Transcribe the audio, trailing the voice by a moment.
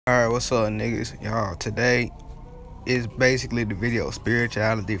Alright, what's up, niggas? Y'all, today is basically the video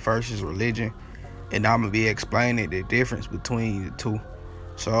spirituality versus religion, and I'm gonna be explaining the difference between the two.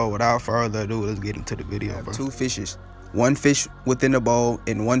 So, without further ado, let's get into the video, bro. Two fishes, one fish within the bowl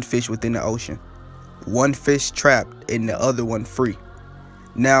and one fish within the ocean. One fish trapped and the other one free.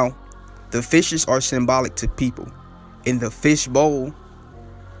 Now, the fishes are symbolic to people. In the fish bowl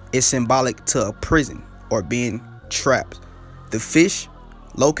is symbolic to a prison or being trapped. The fish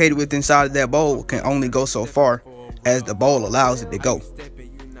located within inside of that bowl can only go so far as the bowl allows it to go,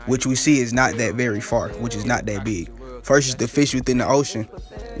 which we see is not that very far, which is not that big. Versus the fish within the ocean.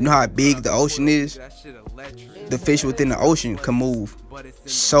 You know how big the ocean is? The fish within the ocean can move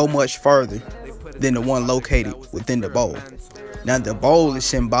so much further than the one located within the bowl. Now the bowl is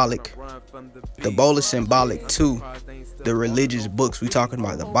symbolic. The bowl is symbolic to the religious books. We talking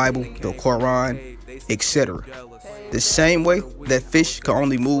about the Bible, the Quran, etc. The same way that fish can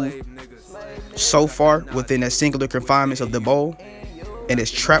only move so far within a singular confinements of the bowl and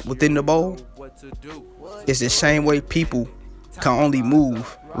is trapped within the bowl, it's the same way people can only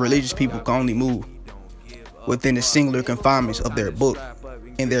move, religious people can only move within the singular confinements of their book,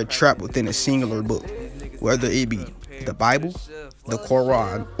 and they're trapped within a singular book, whether it be the Bible, the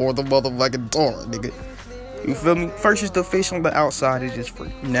Quran, or the motherfucking Torah, nigga. You feel me? First is the fish on the outside is just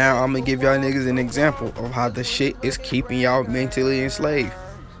free. Now I'm gonna give y'all niggas an example of how the shit is keeping y'all mentally enslaved.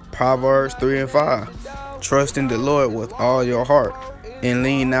 Proverbs 3 and 5. Trust in the Lord with all your heart and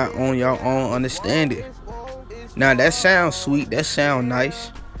lean not on your own understanding. Now that sounds sweet, that sounds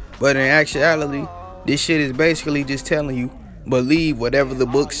nice, but in actuality, this shit is basically just telling you, believe whatever the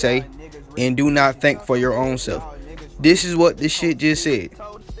book say and do not think for your own self. This is what this shit just said.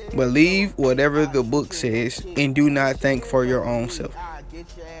 Believe whatever the book says and do not think for your own self.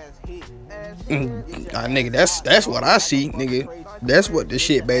 Nigga, that's what I see, nigga. That's what the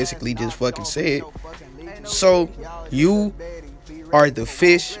shit basically just fucking said. So you are the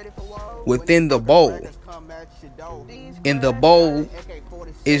fish within the bowl, and the bowl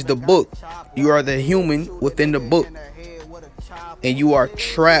is the book. You are the human within the book, and you are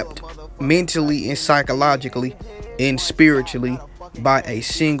trapped mentally and psychologically and spiritually by a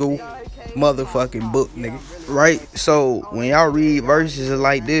single motherfucking book, nigga. Right? So when y'all read verses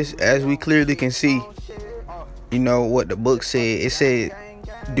like this, as we clearly can see, you know what the book said. It said,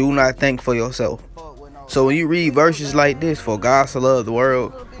 do not think for yourself. So when you read verses like this, for God so loved the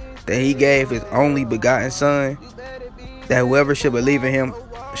world that he gave his only begotten son, that whoever should believe in him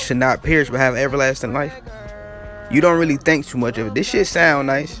should not perish but have everlasting life. You don't really think too much of it. This shit sound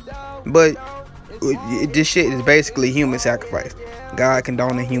nice, but this shit is basically human sacrifice. God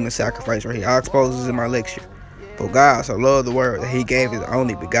condoning human sacrifice right here. I'll expose this in my lecture. For God so loved the world that he gave his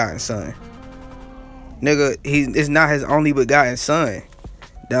only begotten son. Nigga, it's not his only begotten son.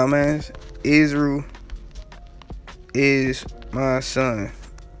 Dumbass. Israel is my son.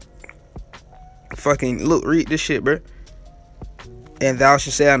 Fucking look, read this shit, bro. And thou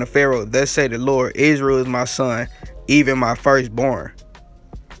shalt say unto Pharaoh, thus say the Lord, Israel is my son, even my firstborn.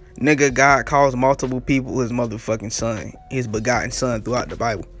 Nigga, God calls multiple people his motherfucking son, his begotten son throughout the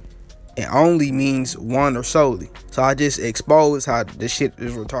Bible. It only means one or solely. So I just exposed how this shit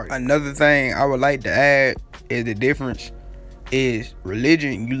is retarded. Another thing I would like to add is the difference is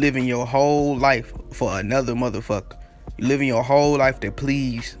religion. You living your whole life for another motherfucker. You living your whole life to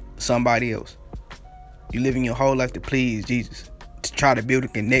please somebody else. You living your whole life to please Jesus, to try to build a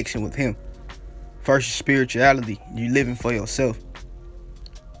connection with him. Versus spirituality, you living for yourself.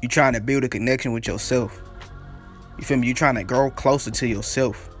 You trying to build a connection with yourself. You feel me? You trying to grow closer to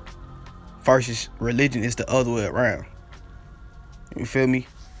yourself. Versus religion is the other way around. You feel me?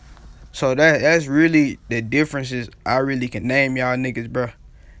 So that's really the differences I really can name y'all niggas, bro.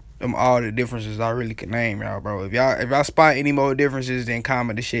 Them all the differences I really can name y'all, bro. If y'all spot any more differences, then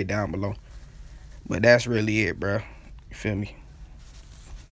comment the shit down below. But that's really it, bro. You feel me?